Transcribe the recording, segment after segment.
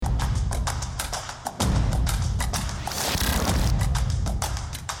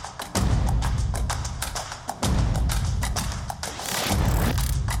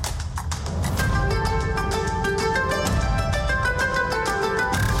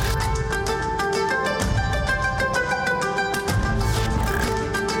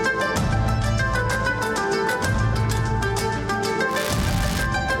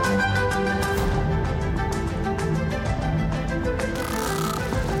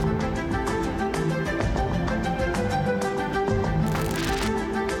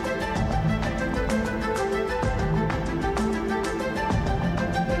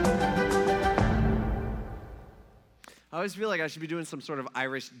always feel like I should be doing some sort of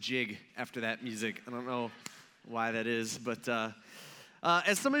Irish jig after that music. I don't know why that is, but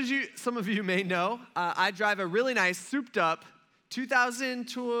as some of you may know, I drive a really nice, souped-up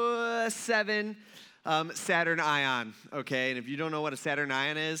 2007 Saturn Ion. Okay, and if you don't know what a Saturn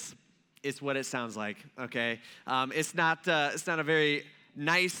Ion is, it's what it sounds like. Okay, it's not a very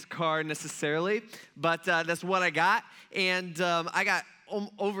nice car necessarily, but that's what I got, and I got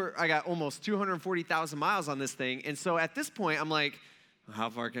almost 240,000 miles on this thing, and so at this point, I'm like, how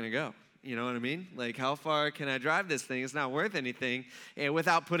far can I go? You know what I mean? Like, how far can I drive this thing? It's not worth anything, and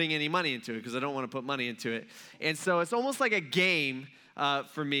without putting any money into it, because I don't want to put money into it. And so it's almost like a game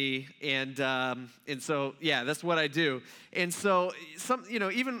for me, and so yeah, that's what I do. And so and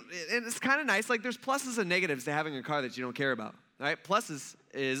it's kind of nice. Like, there's pluses and negatives to having a car that you don't care about. Right? Pluses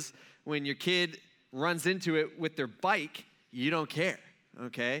is when your kid runs into it with their bike, you don't care.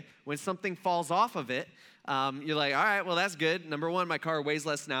 Okay? When something falls off of it, you're like, all right, well, that's good. Number one, my car weighs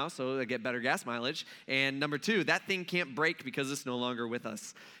less now, so I get better gas mileage. And number two, that thing can't break because it's no longer with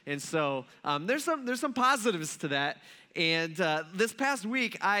us. And so there's some positives to that. And this past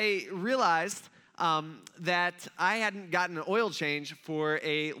week, I realized that I hadn't gotten an oil change for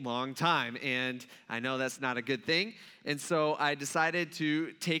a long time, and I know that's not a good thing. And so I decided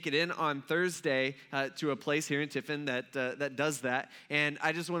to take it in on Thursday to a place here in Tiffin that does that. And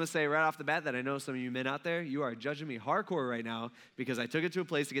I just want to say right off the bat that I know some of you men out there, you are judging me hardcore right now because I took it to a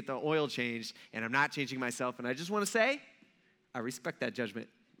place to get the oil changed, and I'm not changing myself. And I just want to say, I respect that judgment,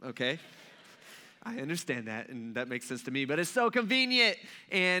 okay? I understand that, and that makes sense to me, but it's so convenient,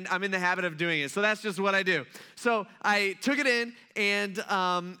 and I'm in the habit of doing it, so that's just what I do. So I took it in, and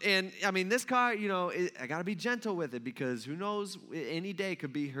I mean, this car, I got to be gentle with it because who knows, any day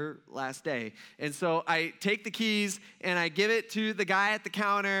could be her last day. And so I take the keys, and I give it to the guy at the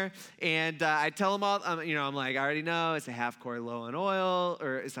counter, and I tell him all, I'm like, I already know it's a half quart low on oil,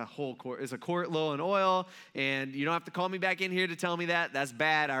 or it's a quart low on oil, and you don't have to call me back in here to tell me that. That's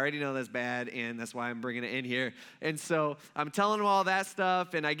bad. I already know that's bad, and that's why I'm bringing it in here. And so I'm telling him all that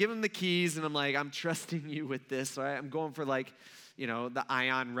stuff, and I give him the keys, and I'm like, I'm trusting you with this, all right? I'm going for the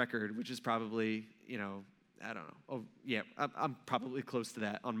Ion record, which is probably, I don't know. Oh, yeah, I'm probably close to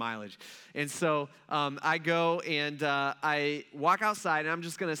that on mileage. And so I go and I walk outside, and I'm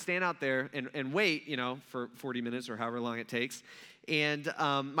just going to stand out there and wait, for 40 minutes or however long it takes. And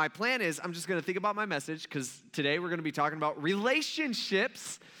my plan is I'm just going to think about my message because today we're going to be talking about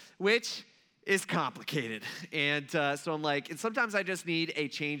relationships, which is complicated. And so I'm like, and sometimes I just need a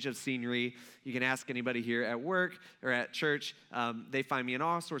change of scenery. You can ask anybody here at work or at church. They find me in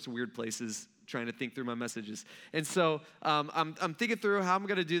all sorts of weird places trying to think through my messages. And so I'm thinking through how I'm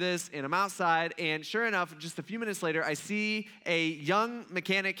going to do this, and I'm outside, and sure enough, just a few minutes later, I see a young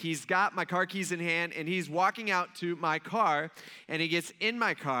mechanic. He's got my car keys in hand, and he's walking out to my car, and he gets in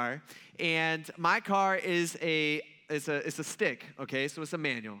my car, and my car is it's a stick, okay? So it's a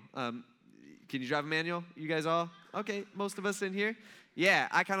manual. Can you drive a manual, you guys all? Okay, most of us in here? Yeah,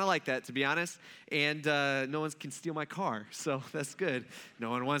 I kind of like that, to be honest. And no one can steal my car, so that's good.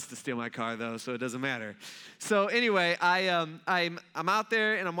 No one wants to steal my car, though, so it doesn't matter. So anyway, I'm out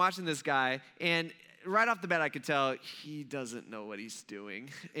there, and I'm watching this guy, and right off the bat, I could tell he doesn't know what he's doing.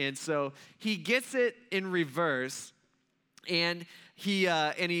 And so he gets it in reverse, and he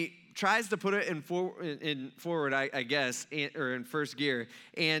tries to put it in forward, I guess, or in first gear,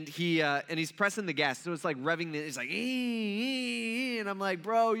 and he's pressing the gas, so it's like revving. It's like, and I'm like,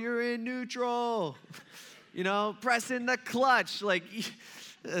 bro, you're in neutral, pressing the clutch. Like,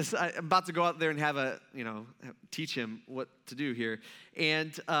 I'm about to go out there and teach him what to do here,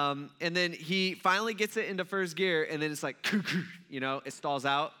 and then he finally gets it into first gear, and then it's like, it stalls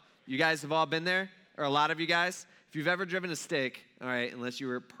out. You guys have all been there, or a lot of you guys. If you've ever driven a stick, all right, unless you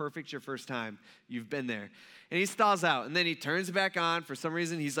were perfect your first time, you've been there. And he stalls out, and then he turns it back on. For some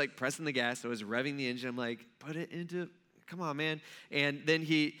reason, he's like pressing the gas, so he's revving the engine. I'm like, put it into, come on, man. And then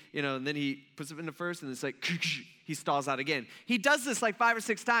he puts it into first, and it's like, he stalls out again. He does this like 5 or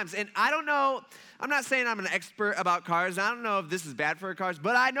 6 times, and I don't know, I'm not saying I'm an expert about cars. I don't know if this is bad for cars,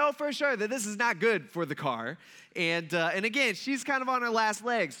 but I know for sure that this is not good for the car. And again, she's kind of on her last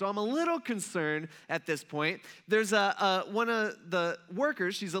leg, so I'm a little concerned at this point. There's one of the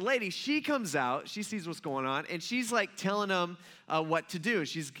workers, she's a lady, she comes out, she sees what's going on, and she's like telling him what to do.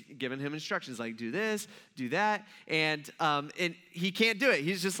 She's giving him instructions like, do this, do that, and he can't do it.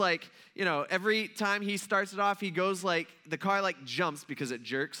 He's just like, every time he starts it off, he goes like, the car like jumps because it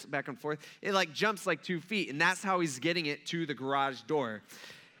jerks back and forth. It like jumps like 2 feet, and that's how he's getting it to the garage door.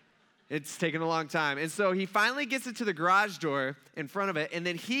 It's taken a long time. And so he finally gets it to the garage door in front of it, and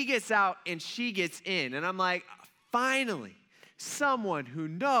then he gets out and she gets in. And I'm like, finally, someone who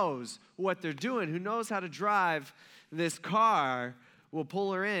knows what they're doing, who knows how to drive this car, will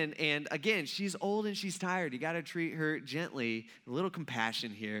pull her in. And again, she's old and she's tired. You got to treat her gently, a little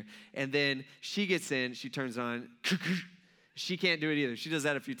compassion here. And then she gets in, she turns on. She can't do it either. She does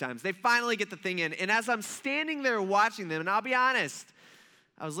that a few times. They finally get the thing in. And as I'm standing there watching them, and I'll be honest,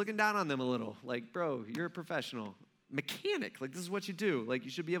 I was looking down on them a little. Like, bro, you're a professional mechanic. Like, this is what you do. Like,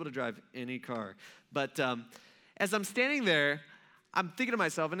 you should be able to drive any car. But as I'm standing there, I'm thinking to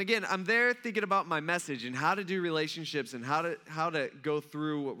myself, and again, I'm there thinking about my message and how to do relationships and how to go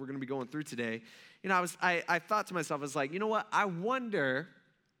through what we're going to be going through today. You know, I thought to myself, I was like, you know what? I wonder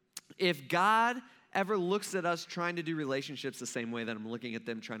if God ever looks at us trying to do relationships the same way that I'm looking at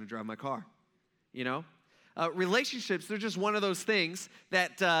them trying to drive my car. You know? Relationships, they're just one of those things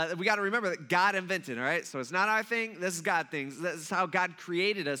that we got to remember that God invented, all right? So it's not our thing. This is God things. This is how God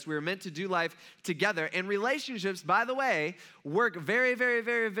created us. We were meant to do life together. And relationships, by the way, work very, very,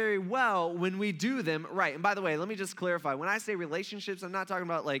 very, very well when we do them right. And by the way, let me just clarify. When I say relationships, I'm not talking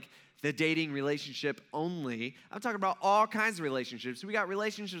about like the dating relationship only. I'm talking about all kinds of relationships. We got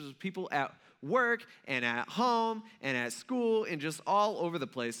relationships with people at work and at home and at school and just all over the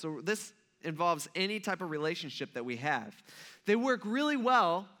place. So this involves any type of relationship that we have. They work really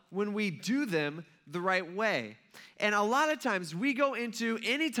well when we do them the right way. And a lot of times we go into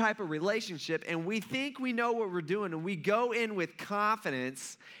any type of relationship and we think we know what we're doing and we go in with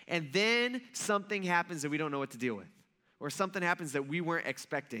confidence and then something happens that we don't know what to deal with or something happens that we weren't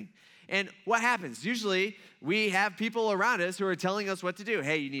expecting. And what happens? Usually, we have people around us who are telling us what to do.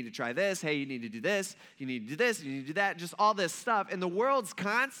 Hey, you need to try this. Hey, you need to do this. You need to do this. You need to do that. Just all this stuff. And the world's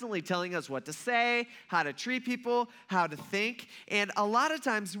constantly telling us what to say, how to treat people, how to think. And a lot of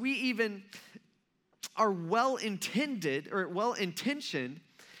times, we even are well-intended or well-intentioned.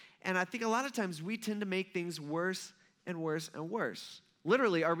 And I think a lot of times, we tend to make things worse and worse and worse.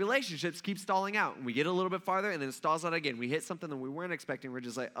 Literally, our relationships keep stalling out. And we get a little bit farther, and then it stalls out again. We hit something that we weren't expecting. We're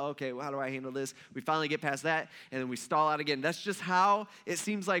just like, okay, well, how do I handle this? We finally get past that, and then we stall out again. That's just how it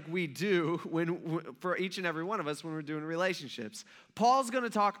seems like we do for each and every one of us when we're doing relationships. Paul's going to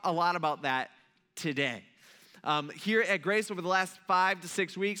talk a lot about that today. Here at Grace, over the last 5 to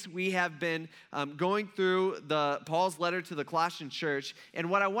 6 weeks, we have been going through Paul's letter to the Colossian church. And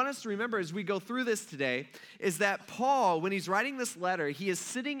what I want us to remember as we go through this today is that Paul, when he's writing this letter, he is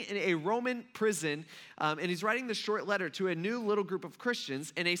sitting in a Roman prison, and he's writing this short letter to a new little group of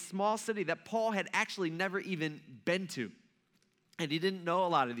Christians in a small city that Paul had actually never even been to. And he didn't know a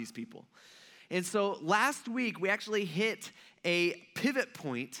lot of these people. And so last week, we actually hit a pivot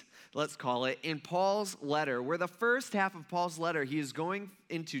point, let's call it, in Paul's letter, where the first half of Paul's letter, he is going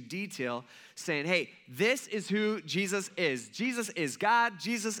into detail saying, hey, this is who Jesus is. Jesus is God.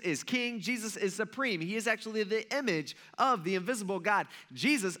 Jesus is King. Jesus is supreme. He is actually the image of the invisible God.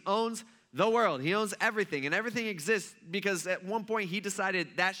 Jesus owns the world. He owns everything, and everything exists because at one point he decided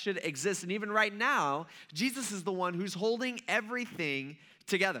that should exist. And even right now, Jesus is the one who's holding everything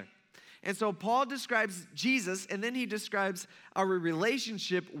together. And so Paul describes Jesus, and then he describes our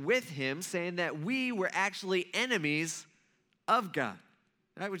relationship with him, saying that we were actually enemies of God,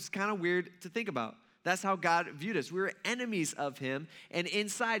 right? Which is kind of weird to think about. That's how God viewed us. We were enemies of him, and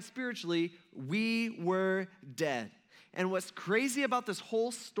inside, spiritually, we were dead. And what's crazy about this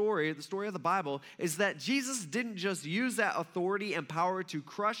whole story, the story of the Bible, is that Jesus didn't just use that authority and power to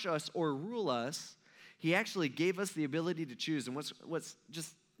crush us or rule us. He actually gave us the ability to choose. And what's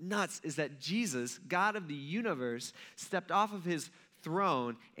just nuts is that Jesus, God of the universe, stepped off of his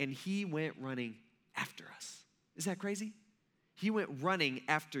throne and he went running after us. Is that crazy? He went running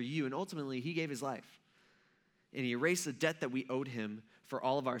after you, and ultimately he gave his life. And he erased the debt that we owed him for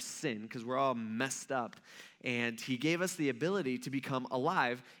all of our sin, because we're all messed up. And he gave us the ability to become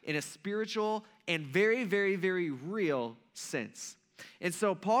alive in a spiritual and very, very, very real sense. And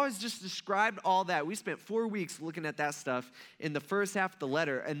so Paul has just described all that. We spent 4 weeks looking at that stuff in the first half of the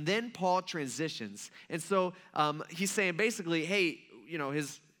letter, and then Paul transitions. And so he's saying basically, hey, you know,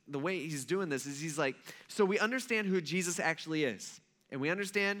 the way he's doing this is he's like, so we understand who Jesus actually is, and we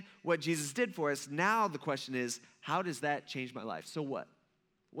understand what Jesus did for us. Now the question is, how does that change my life? So what?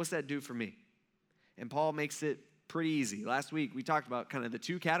 What's that do for me? And Paul makes it pretty easy. Last week, we talked about kind of the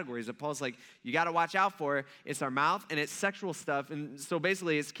two categories that Paul's like, you got to watch out for. It's our mouth and it's sexual stuff. And so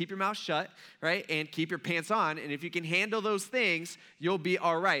basically, it's keep your mouth shut, right? And keep your pants on. And if you can handle those things, you'll be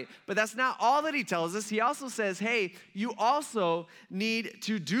all right. But that's not all that he tells us. He also says, hey, you also need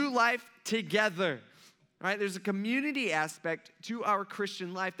to do life together. Right? There's a community aspect to our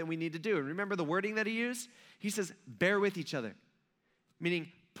Christian life that we need to do. And remember the wording that he used? He says, bear with each other, meaning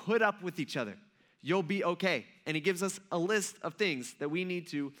put up with each other. you'll be okay. And he gives us a list of things that we need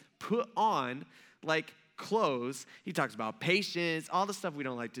to put on, like clothes. He talks about patience, all the stuff we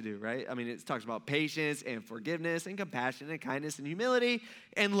don't like to do, right? I mean, it talks about patience and forgiveness and compassion and kindness and humility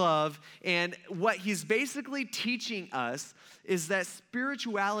and love. And what he's basically teaching us is that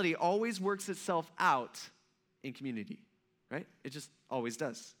spirituality always works itself out in community, right? It just always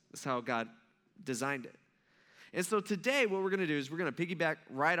does. That's how God designed it. And so today, what we're going to do is we're going to piggyback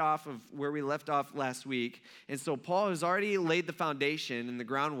right off of where we left off last week. And so Paul has already laid the foundation and the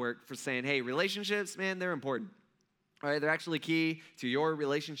groundwork for saying, hey, relationships, man, they're important. All right, they're actually key to your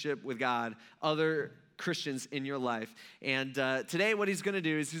relationship with God, other Christians in your life. And today, what he's going to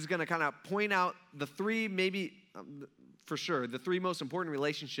do is he's going to kind of point out the three, maybe for sure, the three most important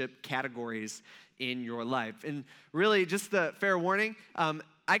relationship categories in your life. And really, just the fair warning,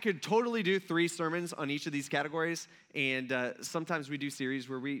 I could totally do 3 sermons on each of these categories, and sometimes we do series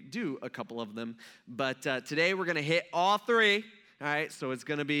where we do a couple of them. But today we're going to hit all 3, all right? So it's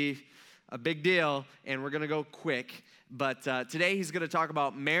going to be a big deal, and we're going to go quick. But today he's going to talk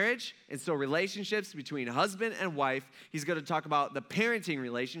about marriage, and so relationships between husband and wife. He's going to talk about the parenting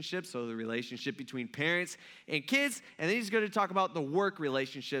relationship, so the relationship between parents and kids. And then he's going to talk about the work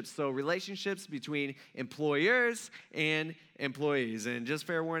relationships, so relationships between employers and employees. And just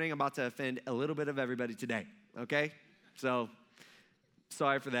fair warning, I'm about to offend a little bit of everybody today, okay? So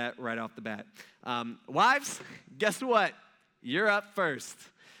sorry for that right off the bat. Wives, guess what? You're up first.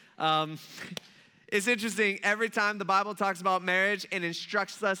 It's interesting, every time the Bible talks about marriage and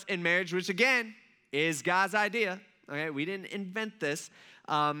instructs us in marriage, which again is God's idea, okay? We didn't invent this.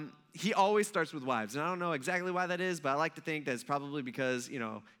 He always starts with wives. And I don't know exactly why that is, but I like to think that's probably because,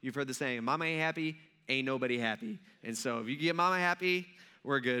 you've heard the saying, mama ain't happy, ain't nobody happy. And so if you get mama happy,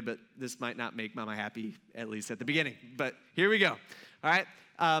 we're good, but this might not make mama happy, at least at the beginning. But here we go, all right?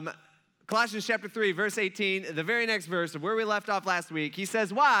 Colossians chapter 3, verse 18, the very next verse of where we left off last week, he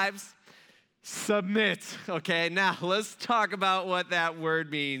says, wives, submit. Okay, now let's talk about what that word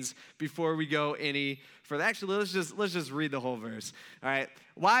means before we go any further. Actually, let's just read the whole verse. All right,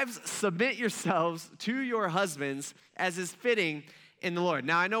 wives, submit yourselves to your husbands as is fitting in the Lord.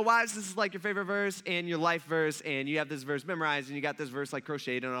 Now, I know, wives, this is like your favorite verse and your life verse, and you have this verse memorized, and you got this verse like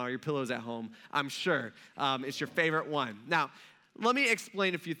crocheted on all your pillows at home. I'm sure it's your favorite one. Now, let me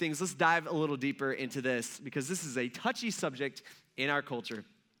explain a few things. Let's dive a little deeper into this because this is a touchy subject in our culture.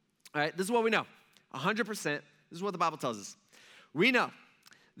 All right, this is what we know. 100%, this is what the Bible tells us. We know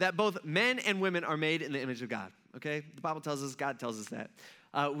that both men and women are made in the image of God, okay? The Bible tells us, God tells us that.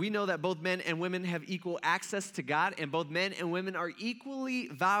 We know that both men and women have equal access to God, and both men and women are equally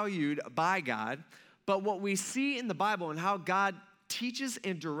valued by God. But what we see in the Bible and how God teaches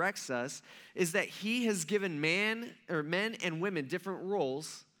and directs us is that he has given men and women different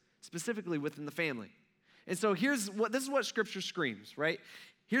roles, specifically within the family. And so this is what Scripture screams, right?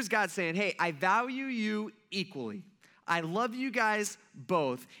 Here's God saying, hey, I value you equally. I love you guys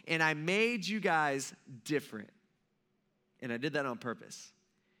both, and I made you guys different. And I did that on purpose.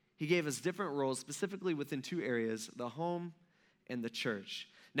 He gave us different roles, specifically within 2 areas, the home and the church.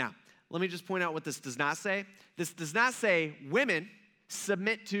 Now, let me just point out what this does not say. This does not say women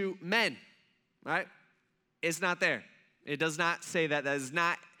submit to men, right? It's not there. It does not say that. That is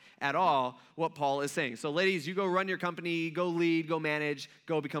not at all what Paul is saying. So ladies, you go run your company, go lead, go manage,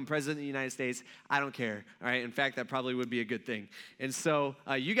 go become president of the United States. I don't care, all right? In fact, that probably would be a good thing. And so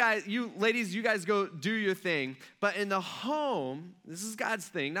you ladies, you guys go do your thing. But in the home, this is God's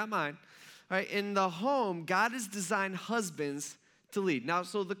thing, not mine, all right? In the home, God has designed husbands to lead. Now,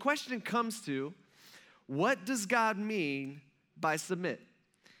 so the question comes to, what does God mean by submit?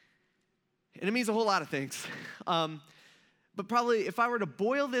 And it means a whole lot of things. But probably if I were to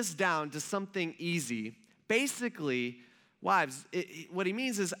boil this down to something easy, basically, wives, what he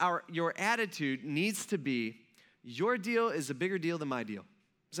means is your attitude needs to be, your deal is a bigger deal than my deal.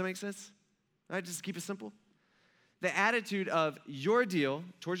 Does that make sense? All right, just keep it simple. The attitude of your deal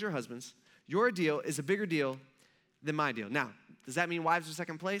towards your husbands, your deal is a bigger deal than my deal. Now, does that mean wives are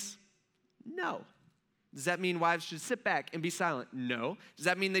second place? No. Does that mean wives should sit back and be silent? No. Does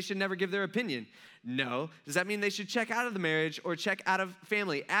that mean they should never give their opinion? No. Does that mean they should check out of the marriage or check out of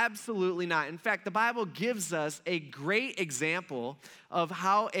family? Absolutely not. In fact, the Bible gives us a great example of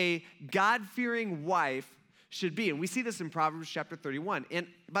how a God-fearing wife should be. And we see this in Proverbs chapter 31. And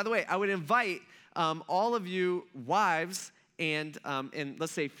by the way, I would invite all of you wives and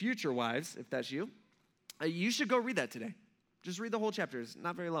let's say future wives, if that's you, you should go read that today. Just read the whole chapter. It's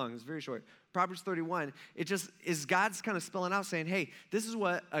not very long. It's very short. Proverbs 31, it just is God's kind of spelling out saying, hey, this is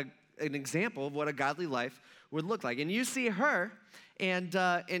what an example of what a godly life would look like. And you see her, and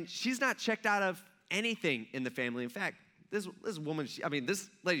she's not checked out of anything in the family. In fact, this woman, this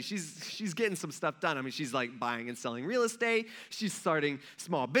lady, she's getting some stuff done. I mean, she's like buying and selling real estate. She's starting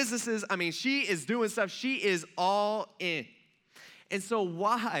small businesses. I mean, she is doing stuff. She is all in. And so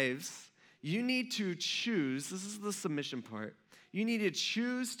wives, you need to choose, this is the submission part, you need to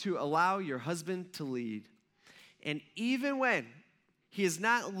choose to allow your husband to lead. And even when he is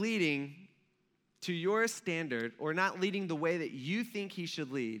not leading to your standard or not leading the way that you think he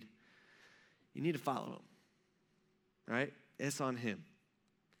should lead, you need to follow him, right? It's on him.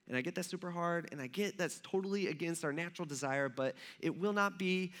 And I get that's super hard, and I get that's totally against our natural desire, but it will not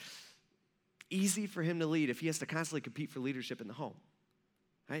be easy for him to lead if he has to constantly compete for leadership in the home,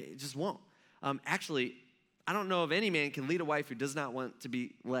 right? It just won't. Actually, I don't know if any man can lead a wife who does not want to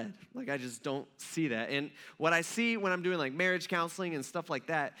be led. Like, I just don't see that. And what I see when I'm doing like marriage counseling and stuff like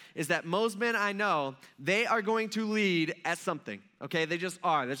that is that most men I know, they are going to lead at something. Okay, they just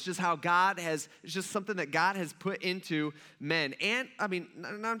are. That's just how it's just something that God has put into men. And, I mean,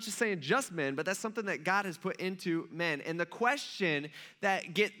 not just saying just men, but that's something that God has put into men. And the question that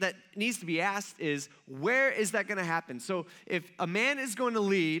needs to be asked is, where is that going to happen? So if a man is going to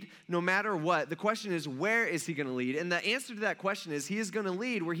lead, no matter what, the question is, where is he going to lead? And the answer to that question is, he is going to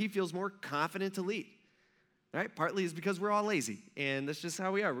lead where he feels more confident to lead. Right? Partly is because we're all lazy, and that's just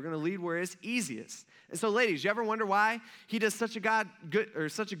how we are. We're going to lead where it's easiest. And so, ladies, you ever wonder why he does such a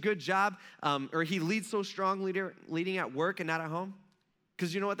good job, or he leads so strong leading at work and not at home?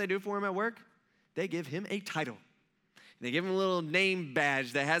 Because you know what they do for him at work? They give him a title. They give him a little name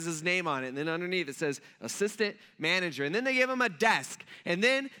badge that has his name on it, and then underneath it says assistant manager. And then they give him a desk, and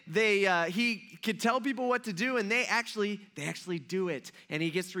then he can tell people what to do, and they actually do it. And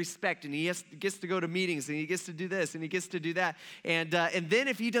he gets respect, and he gets to go to meetings, and he gets to do this, and he gets to do that. And then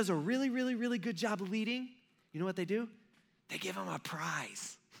if he does a really, really, really good job of leading, you know what they do? They give him a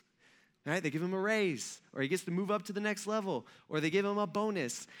prize. Right? They give him a raise, or he gets to move up to the next level, or they give him a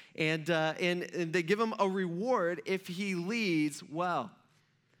bonus, and they give him a reward if he leads well.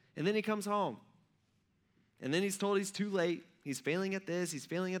 And then he comes home, and then he's told he's too late. He's failing at this, he's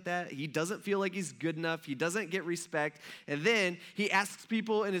failing at that. He doesn't feel like he's good enough. He doesn't get respect. And then he asks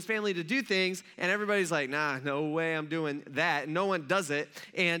people in his family to do things, and everybody's like, nah, no way I'm doing that. And no one does it.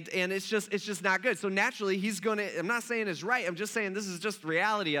 And it's just not good. So naturally, I'm not saying it's right. I'm just saying this is just the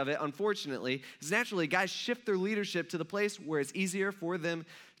reality of it, unfortunately. Is naturally, guys shift their leadership to the place where it's easier for them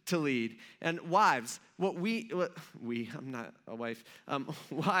to lead. And wives, I'm not a wife.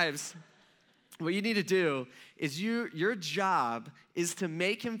 Wives, what you need to do is your job is to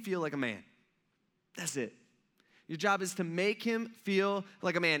make him feel like a man. That's it. Your job is to make him feel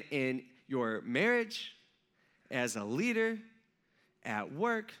like a man in your marriage, as a leader, at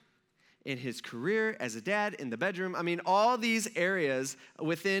work, in his career, as a dad, in the bedroom. I mean, all these areas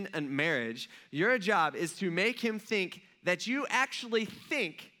within a marriage, your job is to make him think that you actually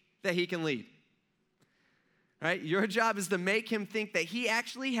think that he can lead. Right? Your job is to make him think that he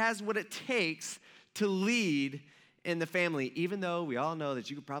actually has what it takes to lead in the family, even though we all know that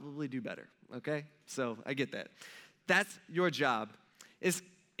you could probably do better, okay? So I get that. That's your job. It's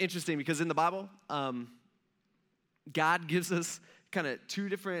interesting because in the Bible, God gives us kind of two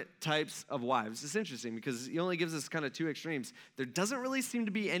different types of wives. It's interesting because he only gives us kind of two extremes. There doesn't really seem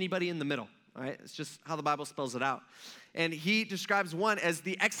to be anybody in the middle, all right? It's just how the Bible spells it out. And he describes one as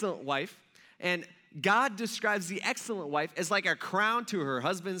the excellent wife, and God describes the excellent wife as like a crown to her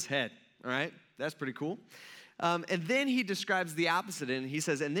husband's head, all right? That's pretty cool. And then he describes the opposite, and he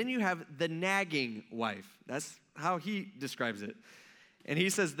says, and then you have the nagging wife. That's how he describes it. And he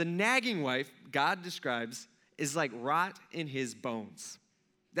says the nagging wife, God describes, is like rot in his bones.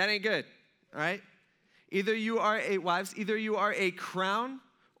 That ain't good, all right? Either you are a crown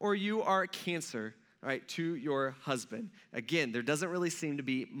or you are cancer, all right, to your husband. Again, there doesn't really seem to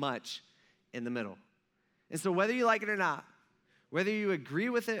be much in the middle. And so whether you like it or not, whether you agree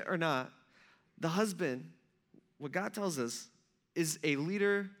with it or not, the husband, what God tells us, is a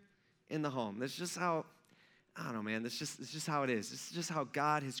leader in the home. That's just how, I don't know, man, it's just how it is. It's just how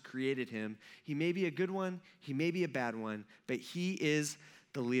God has created him. He may be a good one, he may be a bad one, but he is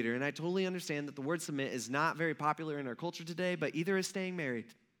the leader. And I totally understand that the word submit is not very popular in our culture today, but either is staying married,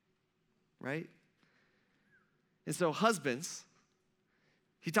 right? And so husbands,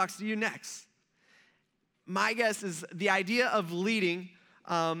 he talks to you next. My guess is the idea of leading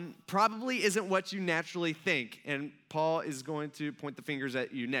probably isn't what you naturally think. And Paul is going to point the fingers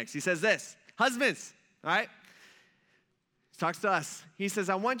at you next. He says this, husbands, all right? He talks to us. He says,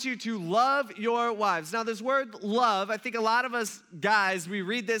 I want you to love your wives. Now, this word love, I think a lot of us guys, we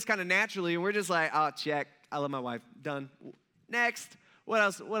read this kind of naturally, and we're just like, oh, check. I love my wife. Done. Next.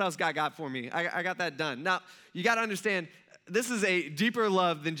 What else God got for me? I got that done. Now, you got to understand, this is a deeper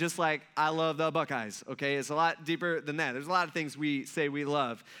love than just like, I love the Buckeyes, okay? It's a lot deeper than that. There's a lot of things we say we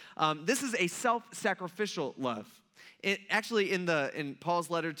love. This is a self-sacrificial love. Actually, in Paul's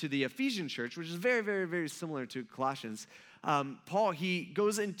letter to the Ephesian church, which is very, very, very similar to Colossians, Paul, he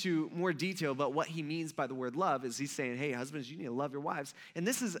goes into more detail about what he means by the word love. Is he's saying, hey, husbands, you need to love your wives. And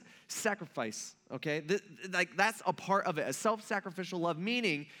this is sacrifice, okay? That's a part of it, a self-sacrificial love,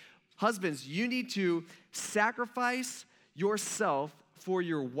 meaning, husbands, you need to sacrifice yourself for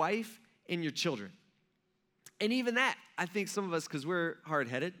your wife and your children. And even that, I think some of us, because we're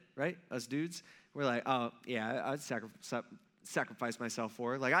hard-headed, right, us dudes, we're like, oh, yeah, I'd sacrifice myself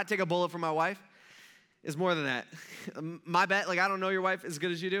for her. Like, I'd take a bullet for my wife. It's more than that. My bet, I don't know your wife as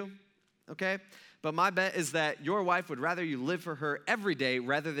good as you do, okay? But my bet is that your wife would rather you live for her every day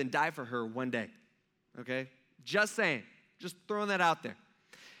rather than die for her one day, okay? Just saying. Just throwing that out there.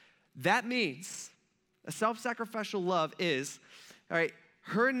 That means a self-sacrificial love is, all right,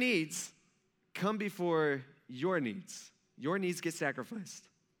 her needs come before your needs. Your needs get sacrificed,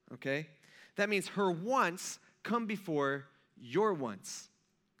 okay? That means her wants come before your wants.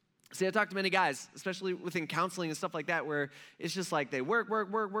 See, I talk to many guys, especially within counseling and stuff like that, where it's just like they work,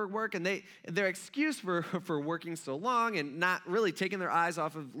 and their excuse for working so long and not really taking their eyes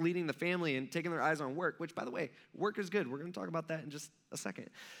off of leading the family and taking their eyes on work, which, by the way, work is good. We're going to talk about that in just a second.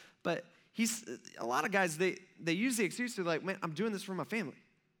 But a lot of guys, they use the excuse to like, man, I'm doing this for my family.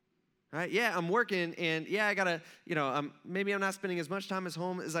 Right? Yeah, I'm working, and yeah, I gotta, maybe I'm not spending as much time at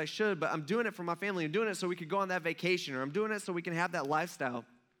home as I should, but I'm doing it for my family. I'm doing it so we could go on that vacation, or I'm doing it so we can have that lifestyle,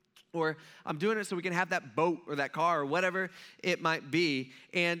 or I'm doing it so we can have that boat or that car or whatever it might be.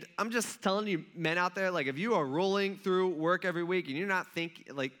 And I'm just telling you, men out there, like if you are rolling through work every week and you're not thinking,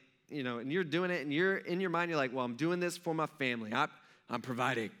 and you're doing it, and you're in your mind, you're like, well, I'm doing this for my family. I'm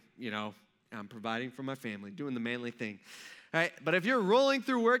providing, I'm providing for my family, doing the manly thing. All right, but if you're rolling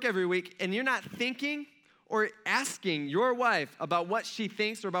through work every week and you're not thinking or asking your wife about what she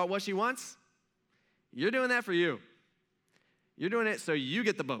thinks or about what she wants, you're doing that for you. You're doing it so you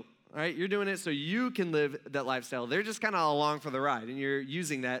get the boat, all right? You're doing it so you can live that lifestyle. They're just kind of along for the ride, and you're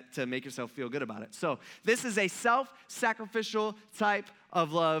using that to make yourself feel good about it. So this is a self-sacrificial type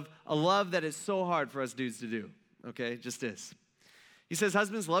of love, a love that is so hard for us dudes to do, okay? It just is. He says,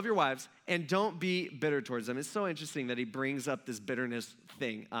 husbands, love your wives and don't be bitter towards them. It's so interesting that he brings up this bitterness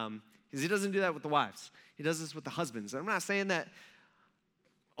thing because he doesn't do that with the wives. He does this with the husbands. And I'm not saying that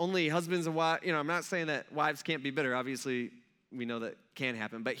only husbands and wives, I'm not saying that wives can't be bitter. Obviously, we know that can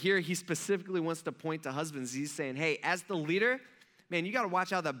happen. But here he specifically wants to point to husbands. He's saying, hey, as the leader, man, you got to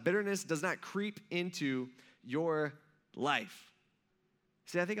watch out that bitterness does not creep into your life.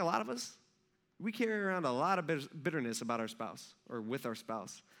 See, I think a lot of us, we carry around a lot of bitterness about our spouse or with our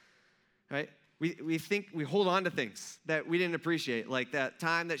spouse, right? We think we hold on to things that we didn't appreciate, like that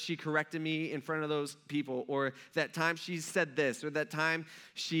time that she corrected me in front of those people, or that time she said this, or that time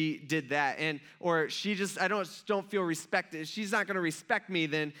she did that, or she just I don't feel respected. If she's not going to respect me,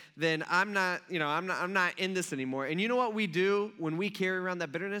 then I'm not I'm not in this anymore. And you know what we do when we carry around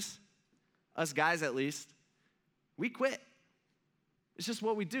that bitterness? Us guys, at least, we quit. It's just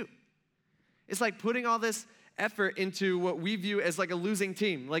what we do. It's like putting all this effort into what we view as like a losing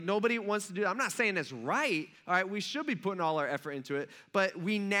team. Like nobody wants to do that. I'm not saying it's right. All right, we should be putting all our effort into it, but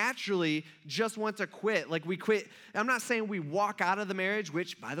we naturally just want to quit. Like we quit. I'm not saying we walk out of the marriage,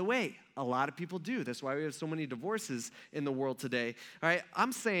 which, by the way, a lot of people do. That's why we have so many divorces in the world today. All right,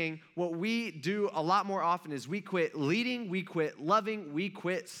 I'm saying what we do a lot more often is we quit leading, we quit loving, we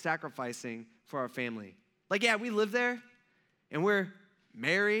quit sacrificing for our family. Like, yeah, we live there and we're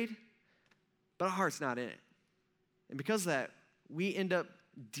married, but our heart's not in it. And because of that, we end up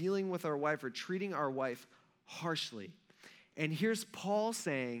dealing with our wife or treating our wife harshly. And here's Paul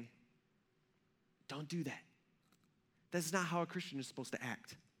saying, don't do that. That's not how a Christian is supposed to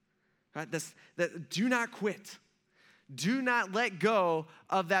act. Right? Do not quit. Do not let go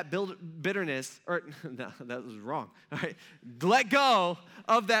of that bitterness. Or no, that was wrong. All right, let go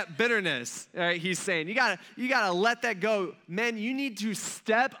of that bitterness. All right, he's saying you gotta let that go. Men, you need to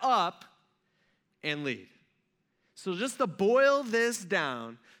step up and lead. So just to boil this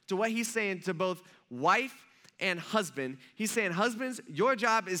down to what he's saying to both wife and husband, he's saying, husbands, your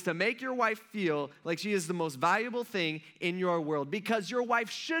job is to make your wife feel like she is the most valuable thing in your world, because your wife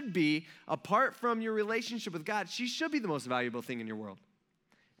should be, apart from your relationship with God, she should be the most valuable thing in your world.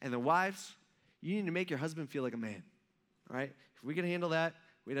 And the wives, you need to make your husband feel like a man, all right? If we can handle that,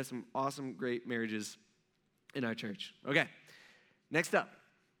 we'd have some awesome, great marriages in our church. Okay, next up,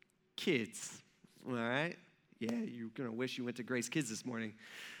 kids, all right? Yeah, you're going to wish you went to Grace Kids this morning.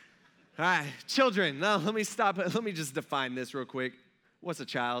 All right, children. Now, let me stop. Let me just define this real quick. What's a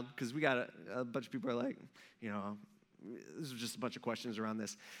child? Because we got a bunch of people are like, this is just a bunch of questions around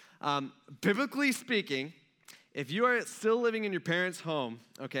this. Biblically speaking, if you are still living in your parents' home,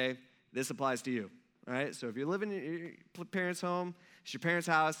 okay, this applies to you, all right? So if you're living in your parents' home, it's your parents'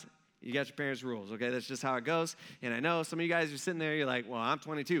 house, you got your parents' rules, okay? That's just how it goes. And I know some of you guys are sitting there, you're like, well, I'm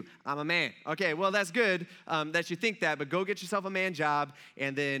 22. I'm a man. Okay, well, that's good that you think that, but go get yourself a man job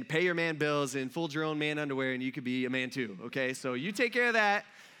and then pay your man bills and fold your own man underwear, and you could be a man too, okay? So you take care of that,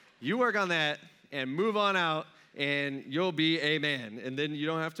 you work on that, and move on out, and you'll be a man. And then you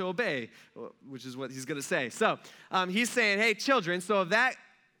don't have to obey, which is what he's going to say. So he's saying, hey, children, so if that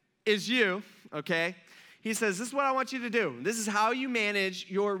is you, okay, he says, this is what I want you to do. This is how you manage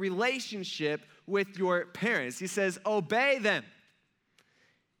your relationship with your parents. He says, obey them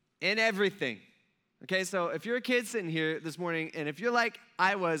in everything. Okay, so if you're a kid sitting here this morning, and if you're like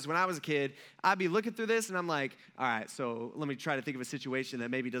I was when I was a kid, I'd be looking through this, and I'm like, all right, so let me try to think of a situation that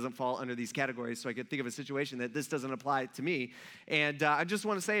maybe doesn't fall under these categories so I could think of a situation that this doesn't apply to me. And I just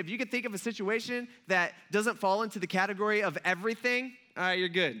want to say, if you could think of a situation that doesn't fall into the category of everything, all right, you're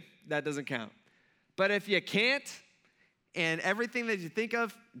good. That doesn't count. But if you can't, and everything that you think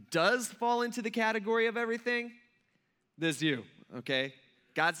of does fall into the category of everything, this is you, okay?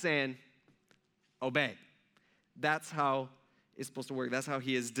 God's saying, obey. That's how it's supposed to work. That's how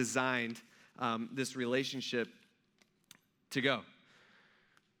he has designed this relationship to go. All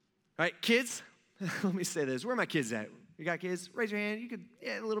right, kids, let me say this. Where are my kids at? You got kids? Raise your hand. You could,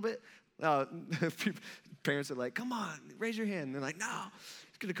 yeah, a little bit. Parents are like, come on, raise your hand. And they're like, no,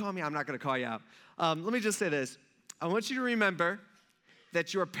 he's going to call me. I'm not going to call you out. Let me just say this. I want you to remember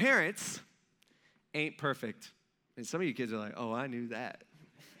that your parents ain't perfect. And some of you kids are like, oh, I knew that.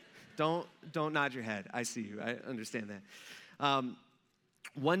 Don't nod your head. I see you. I understand that.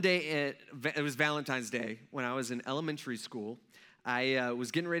 One day, it was Valentine's Day when I was in elementary school. I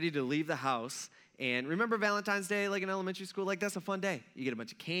was getting ready to leave the house. And remember Valentine's Day, like in elementary school? Like, that's a fun day. You get a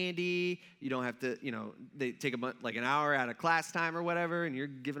bunch of candy. You don't have to, they take like an hour out of class time or whatever, and you're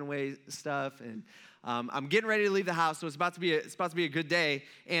giving away stuff. And I'm getting ready to leave the house, so it's about to be a good day.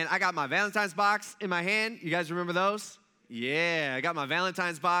 And I got my Valentine's box in my hand. You guys remember those? Yeah, I got my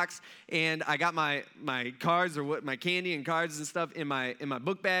Valentine's box, and I got my cards my candy and cards and stuff in my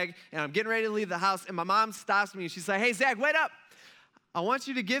book bag, and I'm getting ready to leave the house, and my mom stops me, and she's like, hey, Zach, wait up. I want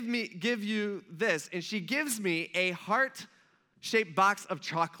you to give you this. And she gives me a heart-shaped box of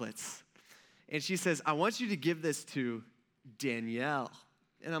chocolates. And she says, I want you to give this to Danielle.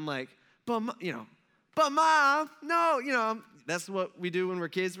 And I'm like, but mom, no, that's what we do when we're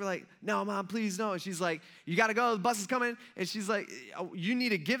kids. We're like, no, mom, please, no. And she's like, you got to go. The bus is coming. And she's like, you need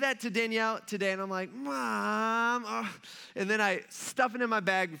to give that to Danielle today. And I'm like, Mom. Oh. And then I stuff it in my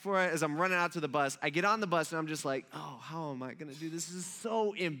bag as I'm running out to the bus. I get on the bus, and I'm just like, oh, how am I going to do this? This is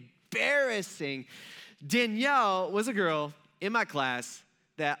so embarrassing. Danielle was a girl in my class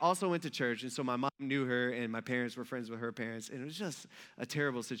that also went to church. And so my mom knew her, and my parents were friends with her parents. And it was just a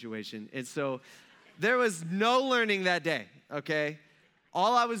terrible situation. And so there was no learning that day, okay?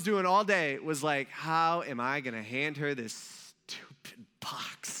 All I was doing all day was like, how am I going to hand her this stupid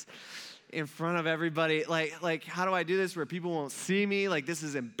box in front of everybody? Like, how do I do this where people won't see me? Like, this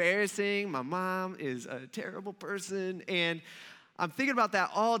is embarrassing. My mom is a terrible person. And I'm thinking about that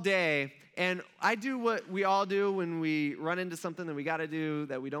all day. And I do what we all do when we run into something that we got to do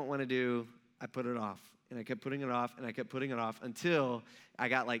that we don't want to do. I put it off. And I kept putting it off, and I kept putting it off until I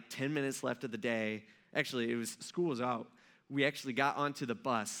got like 10 minutes left of the day. Actually, school was out. We actually got onto the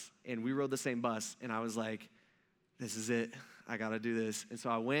bus, and we rode the same bus, and I was like, this is it. I got to do this. And so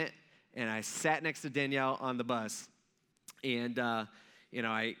I went, and I sat next to Danielle on the bus, and,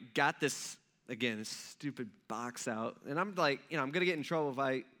 I got this stupid box out, and I'm like, I'm going to get in trouble if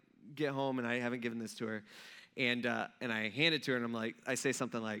I get home and I haven't given this to her. And I hand it to her, and I say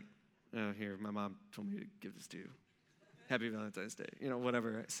something like, oh, here, my mom told me to give this to you. Happy Valentine's Day.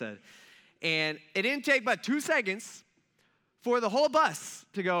 Whatever I said. And it didn't take but 2 seconds for the whole bus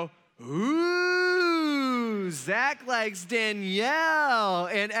to go, ooh, Zach likes Danielle.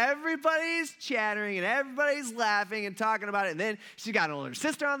 And everybody's chattering, and everybody's laughing and talking about it. And then she got an older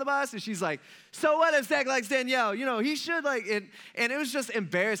sister on the bus, and she's like, so what if Zach likes Danielle? He should like it. And it was just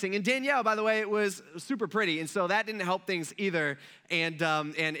embarrassing. And Danielle, by the way, was super pretty. And so that didn't help things either. And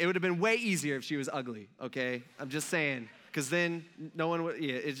it would have been way easier if she was ugly, okay? I'm just saying. Because then no one would,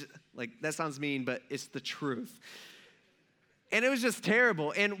 it's like, that sounds mean, but it's the truth. And it was just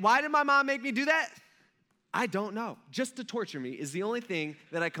terrible. And why did my mom make me do that? I don't know. Just to torture me is the only thing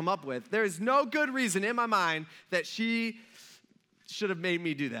that I come up with. There is no good reason in my mind that she should have made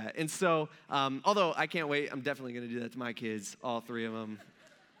me do that. And so, although I can't wait, I'm definitely going to do that to my kids, all three of them.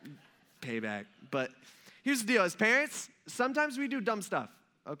 Payback. But here's the deal. As parents, sometimes we do dumb stuff,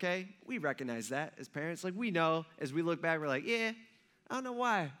 okay? We recognize that as parents. Like, we know, as we look back, we're like, yeah, I don't know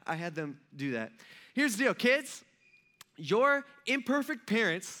why I had them do that. Here's the deal. Kids, your imperfect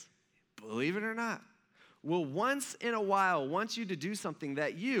parents, believe it or not, will once in a while want you to do something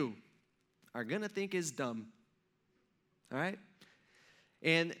that you are going to think is dumb, all right?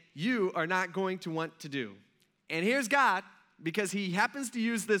 And you are not going to want to do. And here's God, because he happens to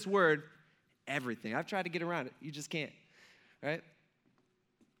use this word, everything. I've tried to get around it. You just can't, right?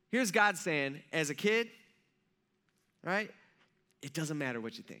 Here's God saying, as a kid, right, it doesn't matter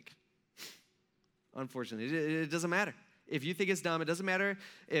what you think. Unfortunately, it doesn't matter. If you think it's dumb, it doesn't matter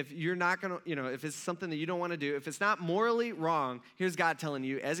if you're not going to, if it's something that you don't want to do. If it's not morally wrong, here's God telling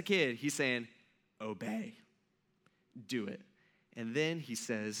you, as a kid, he's saying, obey. Do it. And then he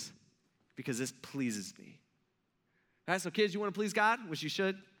says, because this pleases me. All right, so kids, you want to please God, which you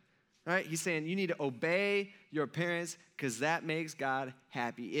should. All right, he's saying you need to obey your parents because that makes God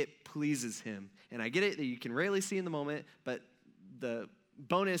happy. It pleases him. And I get it that you can rarely see in the moment, but the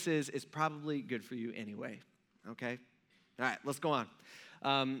bonus is it's probably good for you anyway, okay? All right, let's go on.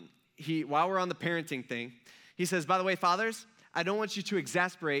 While we're on the parenting thing, he says, by the way, fathers, I don't want you to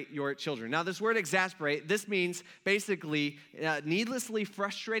exasperate your children. Now, this word exasperate, this means basically needlessly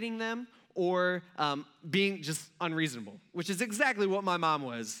frustrating them or being just unreasonable, which is exactly what my mom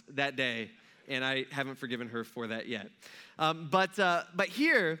was that day, and I haven't forgiven her for that yet. But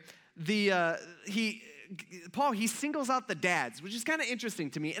here, Paul singles out the dads, which is kind of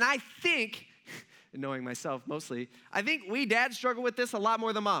interesting to me, and I think, knowing myself mostly, I think we dads struggle with this a lot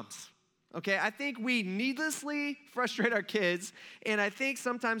more than moms. Okay, I think we needlessly frustrate our kids, and I think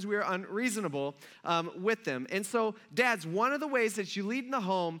sometimes we're unreasonable with them. And so, dads, one of the ways that you lead in the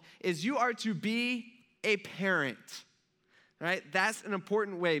home is you are to be a parent, right? That's an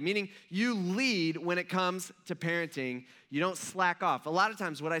important way, meaning you lead when it comes to parenting. You don't slack off. A lot of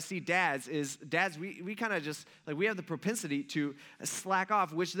times what I see dads, we kind of just, like we have the propensity to slack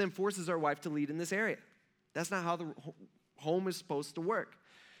off, which then forces our wife to lead in this area. That's not how the home is supposed to work.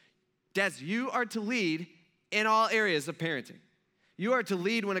 Dads, you are to lead in all areas of parenting. You are to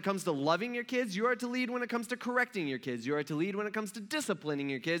lead when it comes to loving your kids. You are to lead when it comes to correcting your kids. You are to lead when it comes to disciplining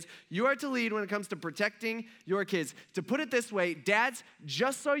your kids. You are to lead when it comes to protecting your kids. To put it this way, dads,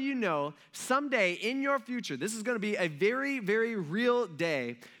 just so you know, someday in your future, this is going to be a very, very real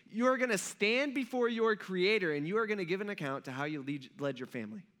day, you are going to stand before your Creator and you are going to give an account to how you led your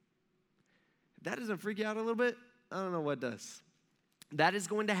family. If that doesn't freak you out a little bit, I don't know what does. That is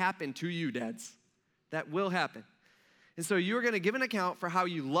going to happen to you, dads. That will happen. And so you're going to give an account for how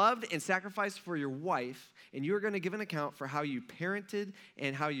you loved and sacrificed for your wife, and you're going to give an account for how you parented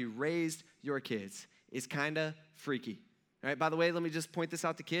and how you raised your kids. It's kind of freaky. All right, by the way, let me just point this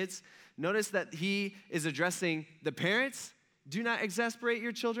out to kids. Notice that he is addressing the parents. Do not exasperate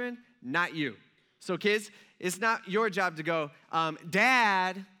your children, not you. So kids, it's not your job to go,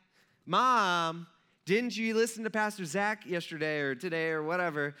 Dad, Mom, didn't you listen to Pastor Zach yesterday or today or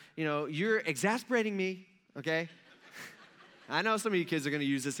whatever? You're exasperating me, okay? I know some of you kids are going to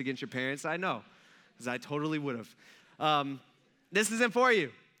use this against your parents. I know, because I totally would have. This isn't for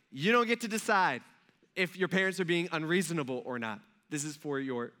you. You don't get to decide if your parents are being unreasonable or not. This is for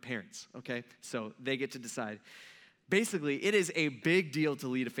your parents, okay? So they get to decide. Basically, it is a big deal to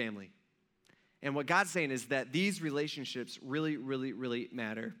lead a family. And what God's saying is that these relationships really, really, really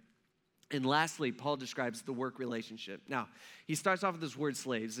matter. And lastly, Paul describes the work relationship. Now, he starts off with this word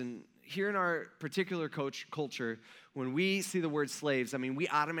slaves. And here in our particular culture, when we see the word slaves, we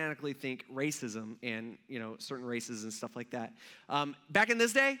automatically think racism and, certain races and stuff like that. Back in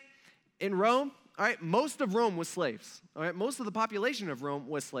this day, in Rome, all right, most of Rome was slaves. All right, most of the population of Rome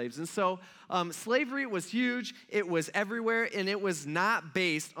was slaves. And so slavery was huge. It was everywhere, and it was not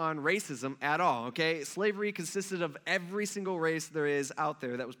based on racism at all, okay? Slavery consisted of every single race there is out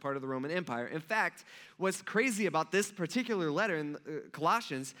there that was part of the Roman Empire. In fact, what's crazy about this particular letter in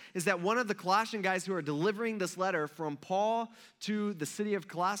Colossians is that one of the Colossian guys who are delivering this letter from Paul to the city of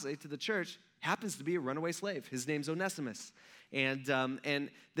Colossae, to the church, happens to be a runaway slave. His name's Onesimus. And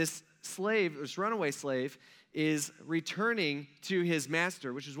this slave, this runaway slave, is returning to his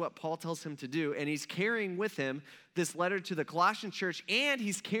master, which is what Paul tells him to do. And he's carrying with him this letter to the Colossian church, and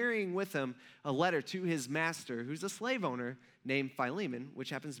he's carrying with him a letter to his master, who's a slave owner named Philemon, which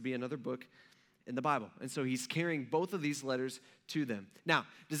happens to be another book in the Bible. And so he's carrying both of these letters to them. Now,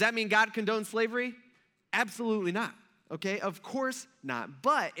 does that mean God condones slavery? Absolutely not, okay? Of course not.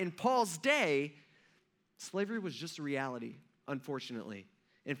 But in Paul's day, slavery was just a reality, unfortunately.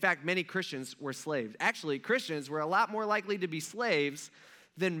 In fact, many Christians were slaves. Actually, Christians were a lot more likely to be slaves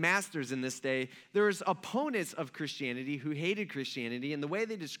than masters in this day. There was opponents of Christianity who hated Christianity, and the way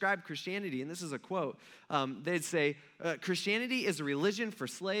they described Christianity, and this is a quote, they'd say, Christianity is a religion for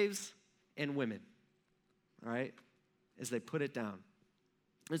slaves and women, all right, as they put it down.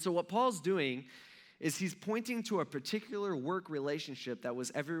 And so what Paul's doing is he's pointing to a particular work relationship that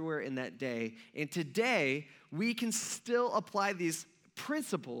was everywhere in that day, and today we can still apply these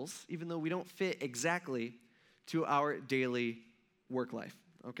principles, even though we don't fit exactly to our daily work life,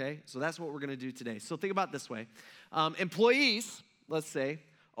 okay? So that's what we're going to do today. So think about it this way. Employees, let's say,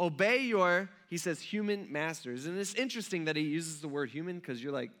 obey your, he says, human masters. And it's interesting that he uses the word human because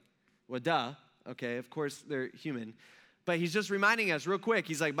you're like, well, duh, okay, of course they're human. But he's just reminding us real quick.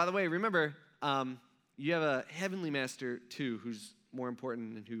 He's like, by the way, remember, you have a heavenly master too who's more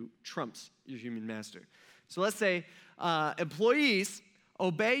important and who trumps your human master. So let's say employees,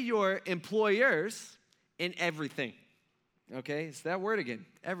 obey your employers in everything. Okay, it's that word again,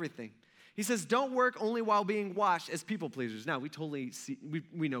 everything. He says, don't work only while being watched as people pleasers. Now, we totally see,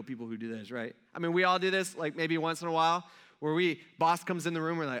 we know people who do this, right? I mean, we all do this, like maybe once in a while, where boss comes in the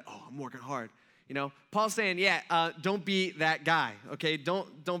room, we're like, oh, I'm working hard. You know, Paul's saying, don't be that guy, okay?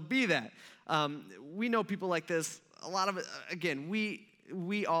 Don't be that. We know people like this. A lot of it, again,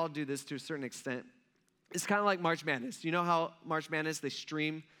 we all do this to a certain extent. It's kind of like March Madness. You know how March Madness, they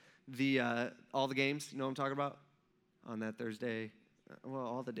stream all the games? You know what I'm talking about? On that Thursday, well,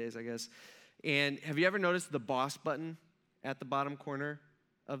 all the days, I guess. And have you ever noticed the boss button at the bottom corner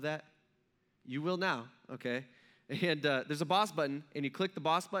of that? You will now, okay? And there's a boss button, and you click the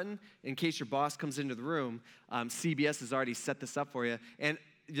boss button in case your boss comes into the room. CBS has already set this up for you. And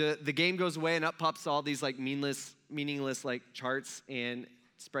the game goes away, and up pops all these like meaningless like charts and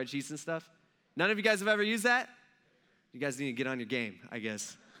spreadsheets and stuff. None of you guys have ever used that? You guys need to get on your game, I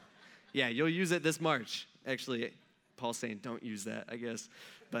guess. Yeah, you'll use it this March. Actually, Paul's saying don't use that, I guess.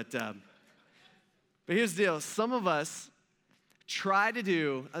 But here's the deal. Some of us try to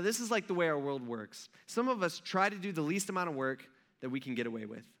do, this is like the way our world works. Some of us try to do the least amount of work that we can get away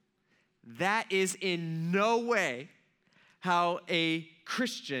with. That is in no way how a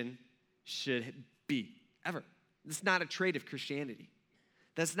Christian should be, ever. It's not a trait of Christianity.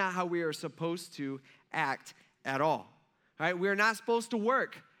 That's not how we are supposed to act at all. All right? We are not supposed to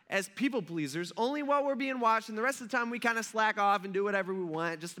work as people pleasers only while we're being watched, and the rest of the time we kind of slack off and do whatever we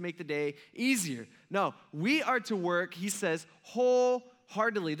want just to make the day easier. No, we are to work, he says,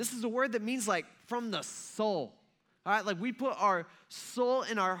 wholeheartedly. This is a word that means like from the soul. All right, like we put our soul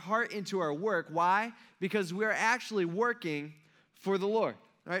and our heart into our work. Why? Because we're actually working for the Lord,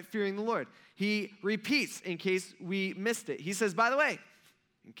 all right, fearing the Lord. He repeats in case we missed it. He says, by the way,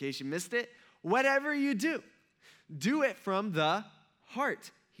 in case you missed it, whatever you do, do it from the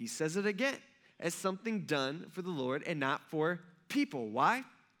heart. He says it again, as something done for the Lord and not for people. Why?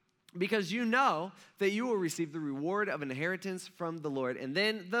 Because you know that you will receive the reward of inheritance from the Lord. And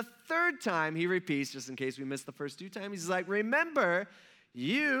then the third time he repeats, just in case we missed the first two times, he's like, remember,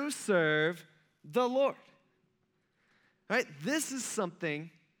 you serve the Lord. All right? This is something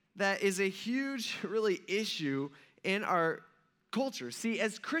that is a huge, really, issue in our culture. See,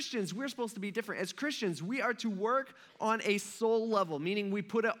 as Christians, we're supposed to be different. As Christians, we are to work on a soul level, meaning we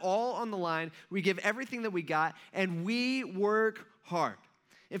put it all on the line, we give everything that we got, and we work hard.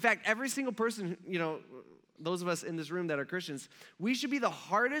 In fact, every single person, those of us in this room that are Christians, we should be the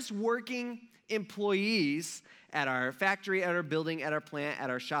hardest working employees at our factory, at our building, at our plant, at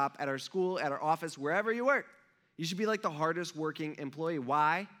our shop, at our school, at our office, wherever you work. You should be like the hardest working employee.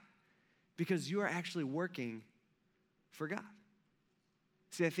 Why? Because you are actually working for God.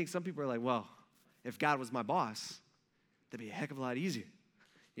 See, I think some people are like, well, if God was my boss, that'd be a heck of a lot easier.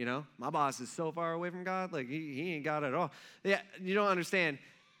 My boss is so far away from God, like he ain't God at all. Yeah, you don't understand.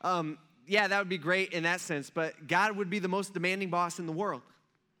 That would be great in that sense, but God would be the most demanding boss in the world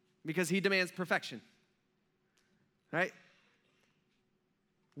because he demands perfection, right?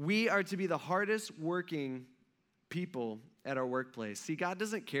 We are to be the hardest working people at our workplace. See, God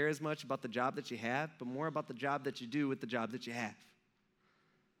doesn't care as much about the job that you have, but more about the job that you do with the job that you have.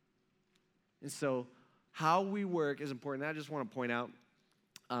 And so how we work is important. I just want to point out,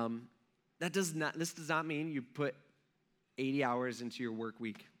 this does not mean you put 80 hours into your work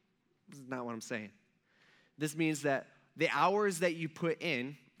week. This is not what I'm saying. This means that the hours that you put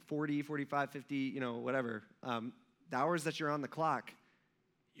in, 40, 45, 50, whatever, the hours that you're on the clock,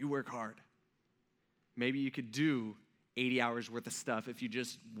 you work hard. Maybe you could do 80 hours worth of stuff if you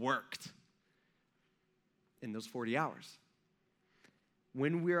just worked. in those 40 hours.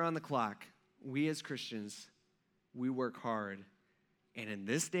 When we're on the clock, we as Christians, we work hard. And in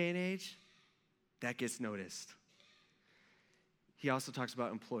this day and age, that gets noticed. He also talks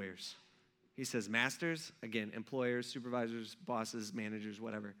about employers. He says, masters, again, employers, supervisors, bosses, managers,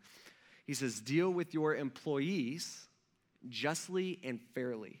 whatever. He says, deal with your employees justly and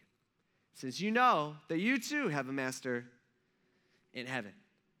fairly, since you know that you too have a master in heaven.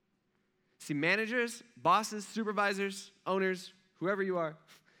 See, managers, bosses, supervisors, owners, whoever you are,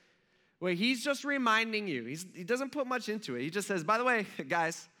 well, he's just reminding you. He doesn't put much into it. He just says, by the way,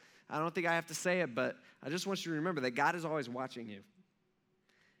 guys, I don't think I have to say it, but I just want you to remember that God is always watching you.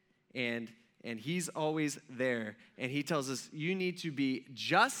 And he's always there. And he tells us you need to be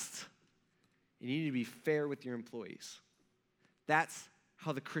just and you need to be fair with your employees. That's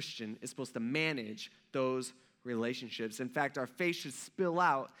how the Christian is supposed to manage those relationships. In fact, our faith should spill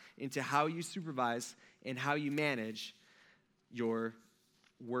out into how you supervise and how you manage your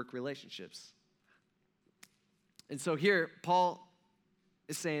work relationships. And so here, Paul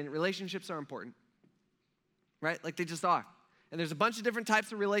is saying relationships are important, right? Like they just are. And there's a bunch of different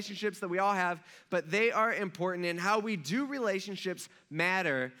types of relationships that we all have, but they are important, and how we do relationships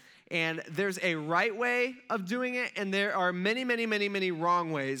matter. And there's a right way of doing it, and there are many, many, many, many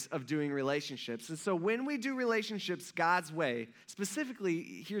wrong ways of doing relationships. And so when we do relationships God's way, specifically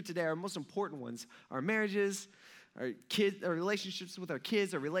here today, our most important ones are marriages, our kids, our relationships with our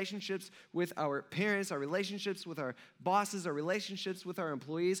kids, our relationships with our parents, our relationships with our bosses, our relationships with our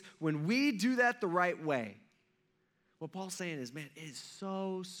employees. When we do that the right way, what Paul's saying is, man, it is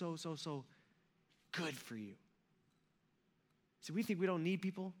so, so, so, so good for you. See, we think we don't need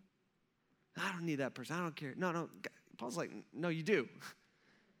people. I don't need that person. I don't care. No. Paul's like, no, you do.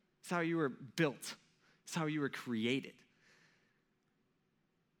 It's how you were built. It's how you were created.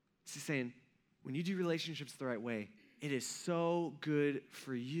 He's saying, when you do relationships the right way, it is so good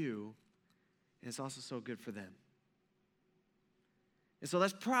for you, and it's also so good for them. And so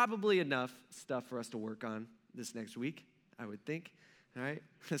that's probably enough stuff for us to work on this next week, I would think. All right?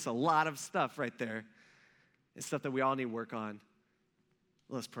 That's a lot of stuff right there. It's stuff that we all need to work on.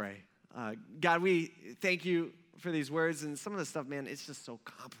 Let's pray. God, we thank you for these words, and some of the stuff, man, it's just so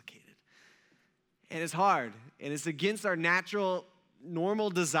complicated. And it's hard, and it's against our natural, normal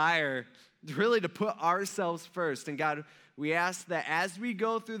desire really to put ourselves first. And God, we ask that as we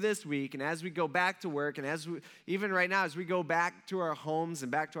go through this week and as we go back to work and even right now as we go back to our homes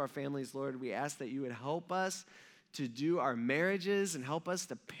and back to our families, Lord, we ask that you would help us to do our marriages and help us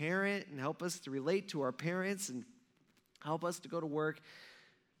to parent and help us to relate to our parents and help us to go to work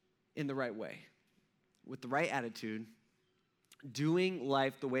in the right way, with the right attitude, doing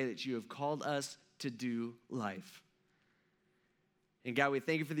life the way that you have called us to do life. And God, we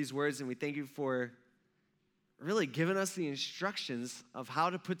thank you for these words, and we thank you for really giving us the instructions of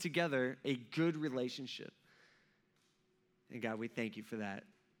how to put together a good relationship. And God, we thank you for that.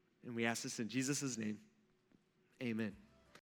 And we ask this in Jesus' name. Amen.